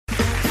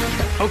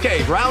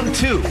Okay, round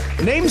two.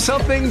 Name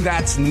something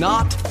that's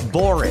not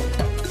boring.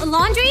 A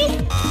laundry?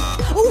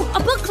 Ooh, a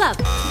book club.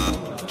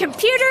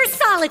 Computer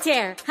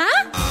solitaire,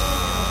 huh?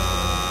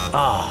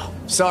 Ah,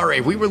 oh, sorry.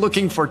 We were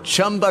looking for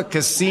Chumba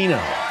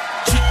Casino.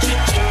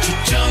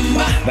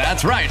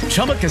 That's right.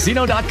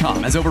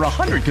 ChumbaCasino.com has over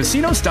 100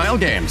 casino-style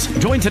games.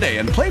 Join today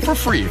and play for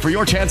free for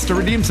your chance to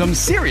redeem some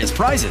serious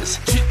prizes.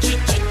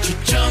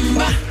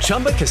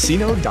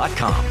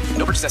 ChumbaCasino.com.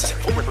 No purchase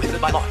necessary. Void where prohibited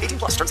by law. 18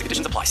 plus. Terms and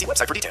conditions apply. See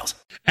website for details.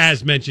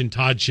 As mentioned,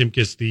 Todd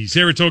Shimkus, the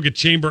Saratoga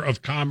Chamber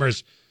of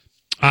Commerce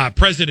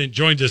president,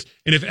 joins us.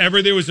 And if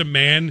ever there was a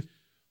man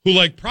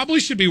who probably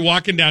should be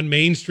walking down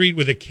Main Street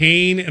with a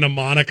cane and a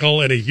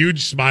monocle and a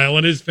huge smile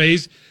on his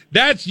face,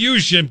 that's you,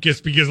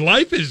 Shimkus, because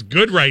life is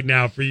good right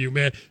now for you,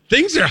 man.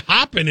 Things are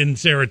hopping in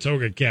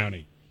Saratoga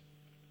County.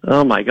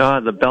 Oh, my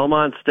God. The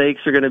Belmont Stakes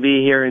are going to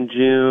be here in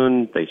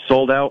June. They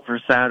sold out for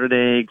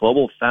Saturday.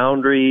 Global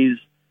Foundries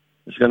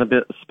is going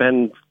to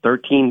spend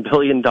 $13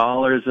 billion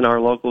in our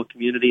local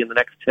community in the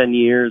next 10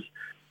 years.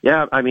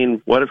 Yeah, I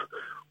mean, what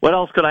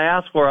else could I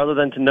ask for other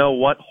than to know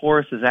what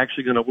horse is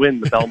actually going to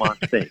win the Belmont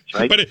Stakes,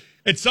 right? But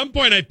at some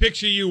point, I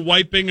picture you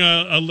wiping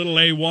a little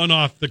A1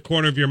 off the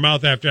corner of your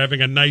mouth after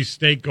having a nice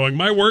steak going,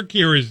 my work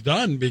here is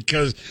done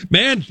because,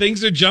 man,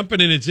 things are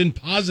jumping and it's in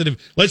positive.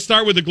 Let's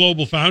start with the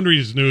Global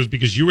Foundries news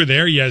because you were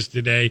there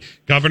yesterday.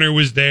 Governor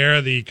was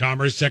there. The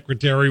Commerce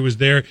Secretary was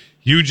there.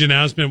 Huge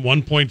announcement,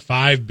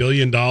 $1.5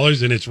 billion,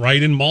 and it's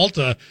right in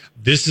Malta.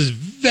 This is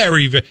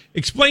very, very –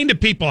 explain to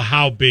people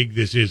how big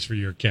this is for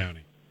your county.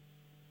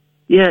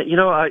 Yeah,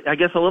 I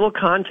guess a little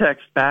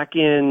context. Back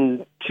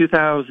in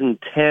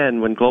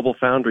 2010, when Global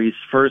Foundries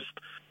first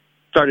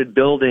started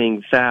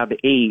building Fab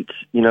 8,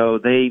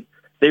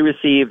 they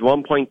received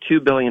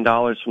 $1.2 billion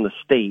from the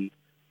state,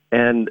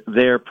 and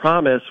their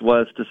promise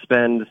was to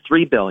spend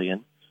 $3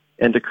 billion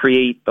and to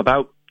create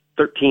about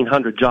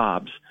 1,300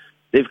 jobs.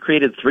 They've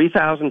created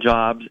 3,000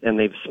 jobs, and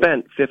they've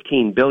spent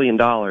 $15 billion in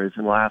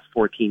the last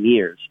 14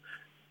 years.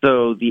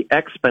 So the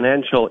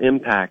exponential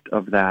impact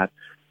of that,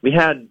 we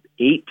had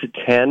 8 to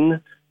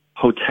 10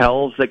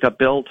 hotels that got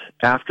built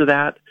after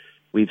that.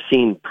 We've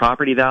seen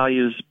property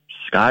values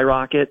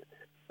skyrocket.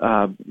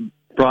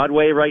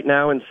 Broadway right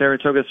now in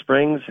Saratoga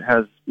Springs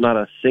has not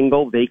a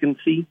single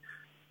vacancy.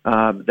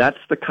 That's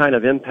the kind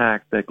of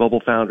impact that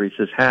Global Foundries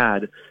has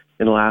had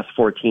in the last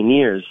 14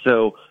 years.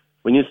 So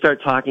when you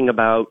start talking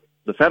about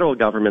the federal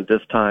government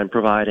this time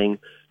providing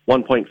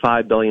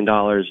 $1.5 billion,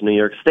 New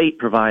York State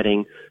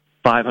providing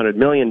 $500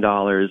 million,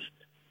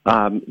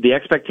 the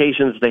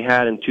expectations they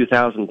had in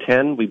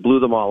 2010, we blew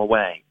them all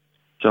away.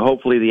 So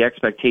hopefully the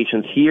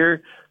expectations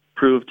here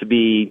prove to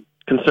be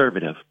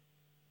conservative.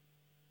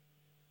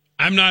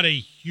 I'm not a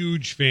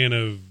huge fan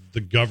of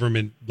the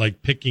government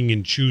picking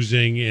and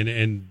choosing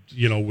and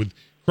with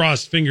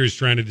crossed fingers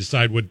trying to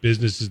decide what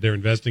businesses they're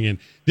investing in.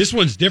 This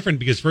one's different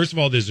because, first of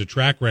all, there's a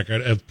track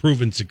record of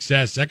proven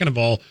success. Second of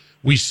all,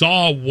 we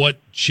saw what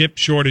chip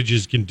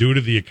shortages can do to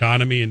the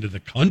economy and to the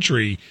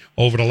country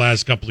over the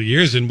last couple of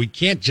years, and we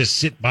can't just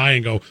sit by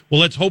and go,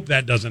 well, let's hope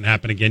that doesn't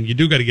happen again. You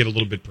do got to get a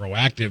little bit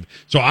proactive.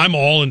 So I'm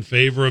all in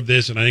favor of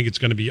this, and I think it's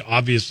going to be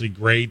obviously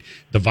great.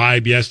 The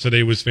vibe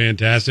yesterday was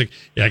fantastic.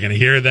 Yeah, I can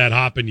hear that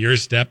hop in your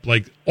step.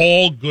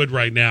 All good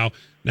right now.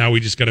 Now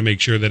we just got to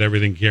make sure that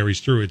everything carries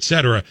through, et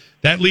cetera.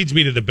 That leads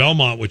me to the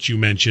Belmont, which you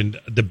mentioned.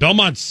 The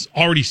Belmont's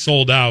already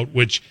sold out,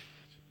 which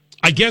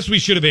I guess we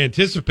should have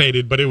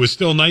anticipated, but it was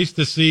still nice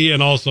to see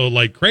and also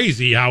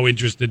crazy how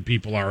interested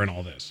people are in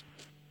all this.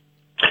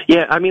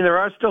 Yeah, I mean, there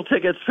are still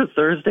tickets for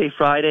Thursday,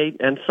 Friday,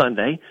 and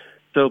Sunday,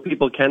 so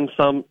people can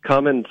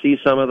come and see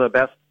some of the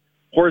best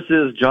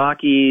horses,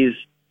 jockeys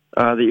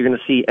that you're going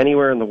to see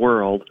anywhere in the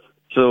world.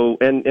 So,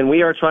 and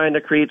we are trying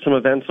to create some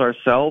events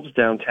ourselves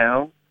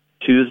downtown,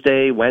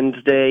 Tuesday,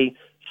 Wednesday,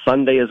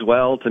 Sunday as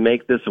well, to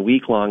make this a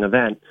week-long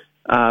event.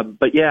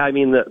 But yeah, I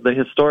mean, the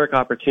historic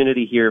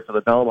opportunity here for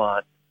the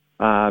Belmont,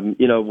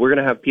 we're going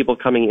to have people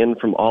coming in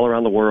from all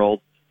around the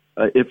world.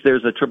 If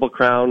there's a Triple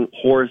Crown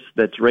horse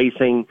that's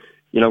racing,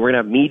 we're going to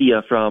have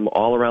media from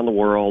all around the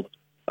world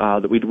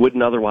that we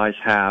wouldn't otherwise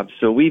have.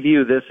 So we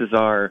view this as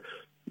our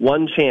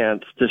one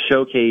chance to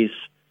showcase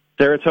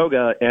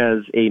Saratoga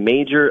as a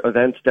major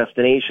events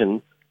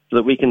destination so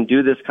that we can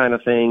do this kind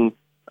of thing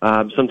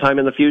sometime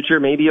in the future,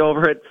 maybe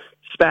over at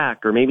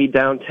SPAC or maybe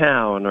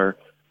downtown or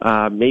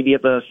maybe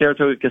at the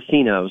Saratoga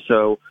Casino.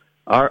 So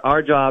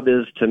our job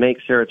is to make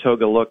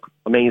Saratoga look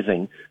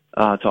amazing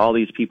to all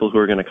these people who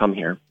are going to come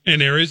here.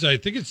 And there is, I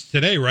think it's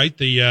today, right,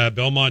 the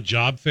Belmont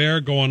Job Fair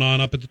going on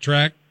up at the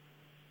track?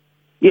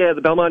 Yeah,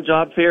 the Belmont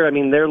Job Fair, I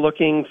mean, they're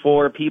looking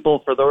for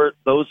people for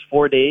those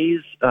 4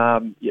 days.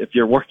 If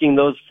you're working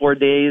those 4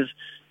 days,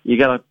 you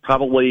got a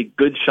probably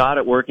good shot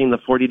at working the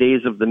 40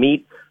 days of the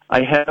meet.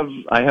 I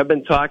have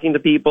been talking to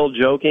people,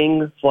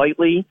 joking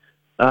slightly,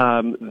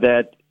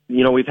 that,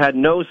 we've had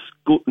no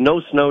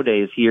snow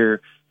days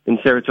here in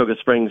Saratoga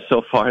Springs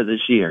so far this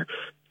year.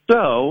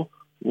 So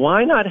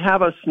why not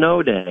have a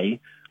snow day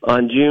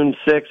on June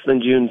 6th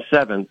and June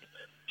 7th?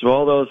 So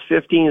all those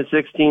 15,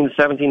 16,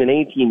 17, and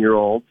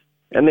 18-year-olds,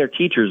 and their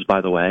teachers, by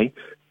the way,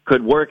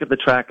 could work at the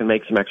track and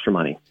make some extra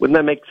money. Wouldn't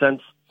that make sense?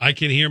 I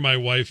can hear my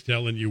wife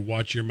telling you,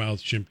 watch your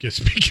mouth,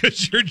 Shimkus,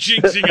 because you're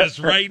jinxing us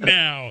right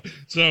now.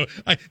 So,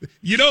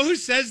 you know who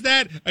says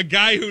that? A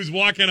guy who's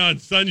walking on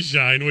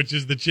sunshine, which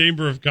is the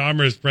Chamber of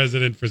Commerce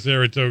president for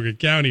Saratoga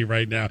County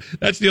right now.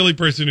 That's the only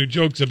person who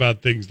jokes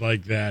about things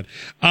like that.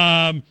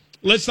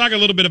 Let's talk a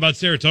little bit about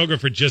Saratoga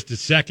for just a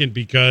second,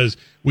 because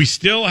we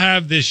still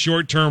have this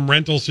short-term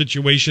rental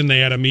situation. They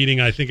had a meeting,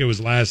 I think it was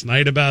last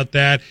night, about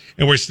that,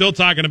 and we're still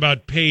talking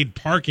about paid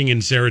parking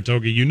in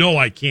Saratoga. You know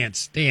I can't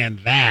stand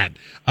that.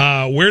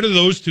 Where do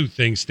those two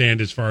things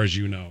stand as far as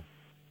you know?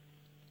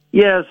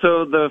 Yeah,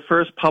 so the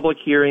first public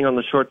hearing on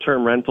the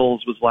short-term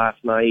rentals was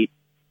last night,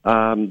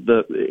 and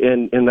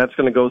that's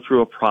going to go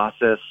through a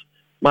process.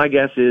 My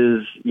guess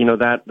is,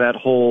 that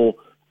whole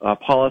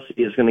policy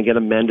is going to get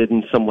amended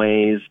in some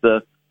ways.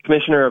 The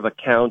Commissioner of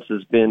Accounts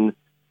has been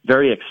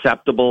very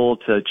acceptable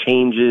to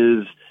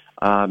changes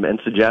and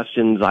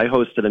suggestions. I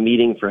hosted a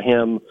meeting for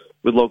him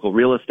with local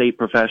real estate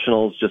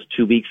professionals just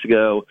 2 weeks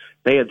ago.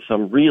 They had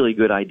some really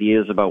good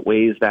ideas about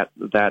ways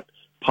that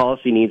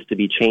policy needs to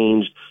be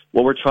changed.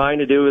 What we're trying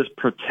to do is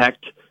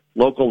protect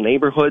local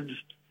neighborhoods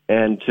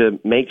and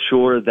to make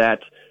sure that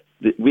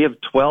we have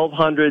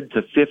 1,200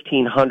 to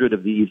 1,500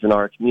 of these in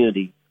our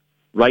community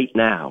right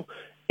now.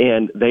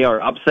 And they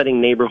are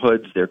upsetting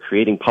neighborhoods. They're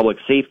creating public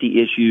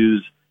safety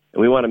issues. And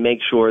we want to make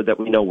sure that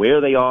we know where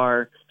they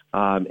are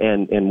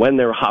and when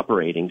they're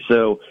operating.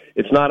 So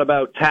it's not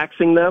about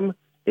taxing them.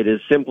 It is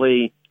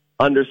simply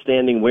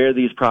understanding where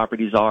these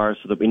properties are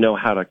so that we know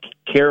how to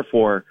care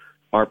for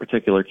our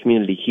particular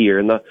community here.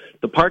 And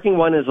the parking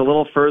one is a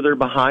little further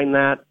behind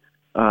that.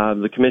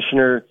 The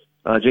Commissioner,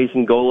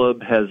 Jason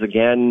Golub, has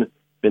again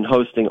been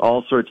hosting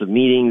all sorts of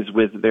meetings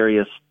with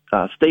various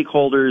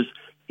stakeholders.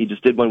 He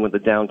just did one with the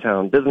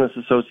Downtown Business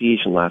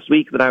Association last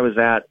week that I was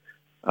at.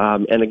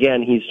 And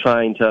again, he's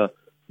trying to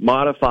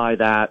modify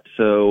that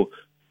so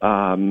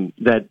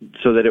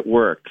that it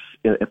works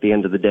at the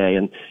end of the day.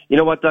 And you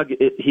know what, Doug?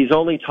 He's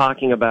only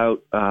talking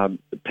about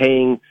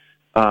paying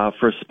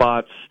for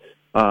spots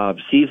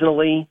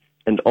seasonally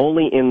and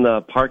only in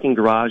the parking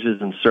garages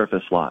and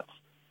surface lots.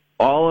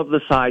 All of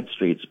the side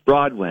streets,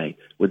 Broadway,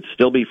 would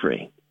still be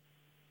free.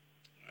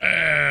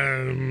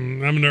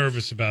 I'm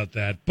nervous about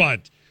that,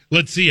 but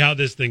let's see how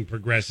this thing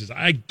progresses.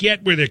 I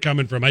get where they're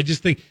coming from. I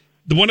just think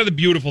one of the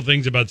beautiful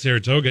things about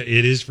Saratoga,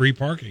 it is free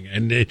parking,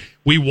 and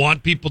we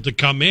want people to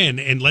come in,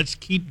 and let's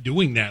keep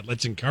doing that.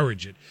 Let's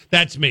encourage it.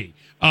 That's me.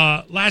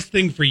 Last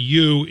thing for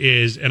you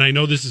is, and I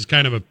know this is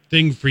kind of a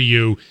thing for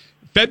you,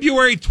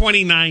 February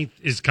 29th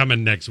is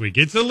coming next week.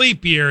 It's a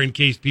leap year, in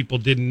case people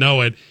didn't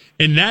know it.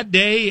 And that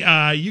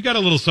day, you got a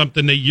little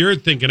something that you're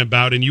thinking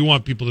about and you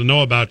want people to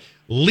know about,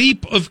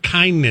 Leap of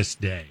Kindness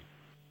Day.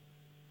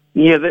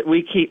 Yeah,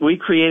 we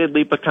created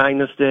Leap of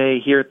Kindness Day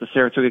here at the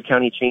Saratoga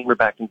County Chamber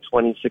back in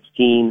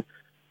 2016.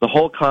 The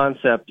whole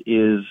concept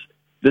is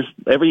this: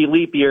 every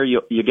leap year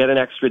you get an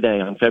extra day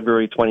on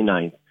February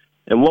 29th.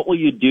 And what will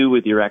you do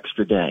with your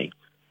extra day,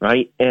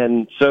 right?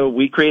 And so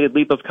we created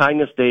Leap of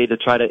Kindness Day to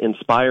try to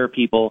inspire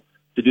people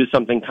to do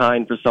something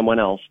kind for someone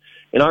else.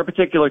 In our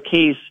particular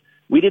case,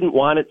 we didn't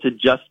want it to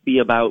just be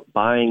about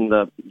buying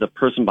the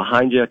person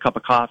behind you a cup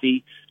of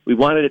coffee. We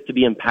wanted it to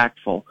be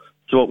impactful.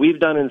 So what we've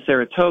done in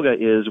Saratoga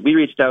is we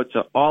reached out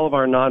to all of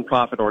our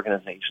nonprofit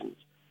organizations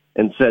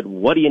and said,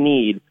 what do you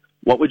need?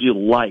 What would you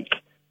like?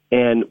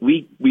 And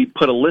we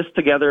put a list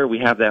together. We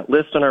have that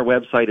list on our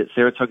website at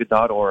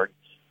saratoga.org.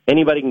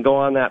 Anybody can go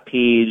on that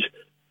page,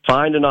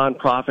 find a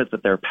nonprofit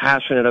that they're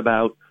passionate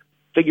about,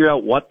 figure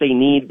out what they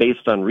need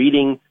based on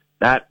reading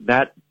that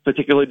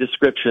particular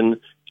description,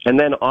 and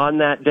then on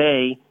that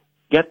day,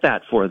 get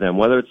that for them,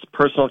 whether it's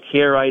personal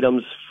care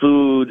items,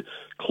 food,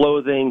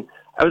 clothing.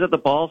 I was at the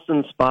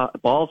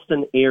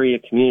Ballston Area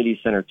Community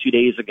Center 2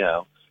 days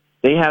ago.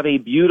 They have a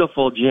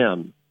beautiful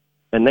gym,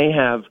 and they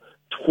have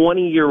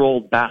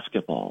 20-year-old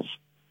basketballs.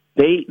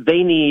 They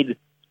need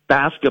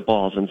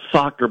basketballs and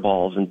soccer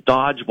balls and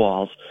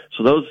dodgeballs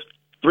so those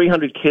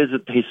 300 kids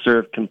that they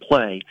serve can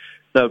play.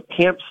 The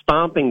Camp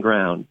Stomping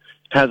Ground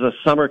has a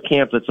summer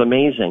camp that's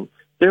amazing.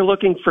 They're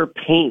looking for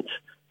paint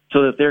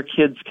so that their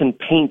kids can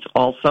paint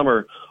all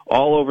summer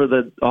all over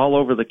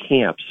the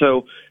camp.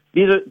 So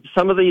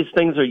some of these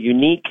things are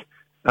unique.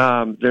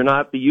 They're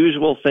not the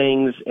usual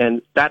things,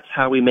 and that's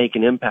how we make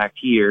an impact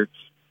here.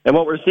 And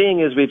what we're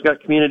seeing is we've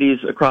got communities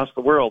across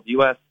the world,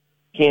 U.S.,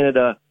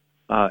 Canada,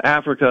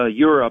 Africa,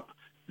 Europe,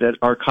 that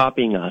are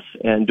copying us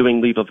and doing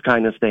Leap of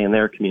Kindness Day in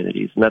their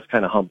communities, and that's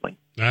kind of humbling.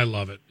 I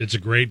love it. It's a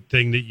great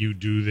thing that you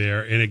do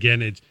there. And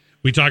again,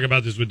 we talk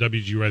about this with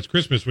WGUS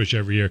Christmas Wish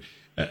every year.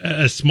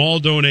 A small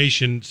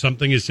donation,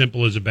 something as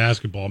simple as a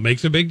basketball,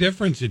 makes a big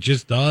difference. It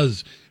just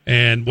does.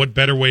 And what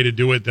better way to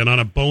do it than on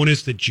a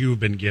bonus that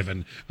you've been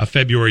given, a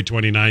February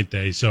 29th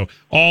day. So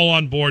all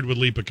on board with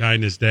Leap of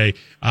Kindness Day.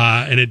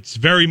 And it's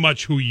very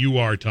much who you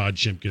are, Todd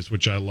Shimkus,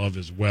 which I love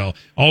as well.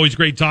 Always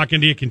great talking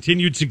to you.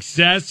 Continued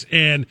success,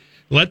 and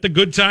let the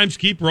good times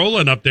keep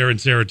rolling up there in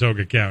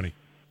Saratoga County.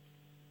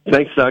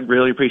 Thanks, Doug.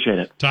 Really appreciate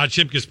it. Todd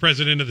Shimkus,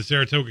 president of the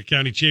Saratoga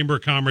County Chamber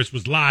of Commerce,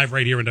 was live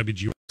right here on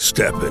WGY.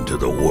 Step into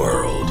the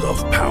world of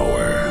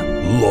power,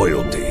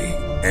 loyalty,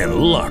 and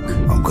luck.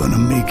 I'm going to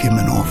make him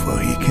an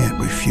offer he can't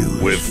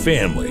refuse. With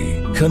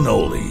family,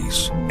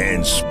 cannolis,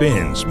 and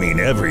spins mean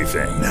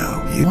everything.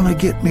 Now, you want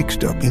to get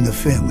mixed up in the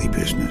family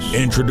business.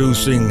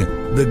 Introducing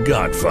The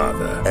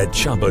Godfather at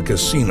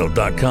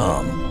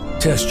ChumbaCasino.com.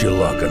 Test your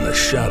luck in the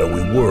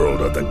shadowy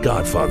world of The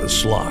Godfather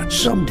slot.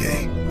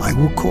 Someday, I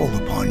will call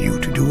upon you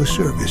to do a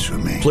service for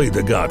me. Play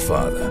The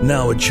Godfather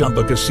now at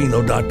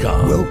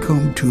ChumbaCasino.com.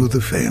 Welcome to the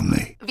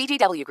family.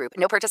 VGW Group.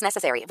 No purchase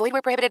necessary. Void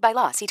where prohibited by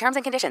law. See terms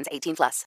and conditions. 18+.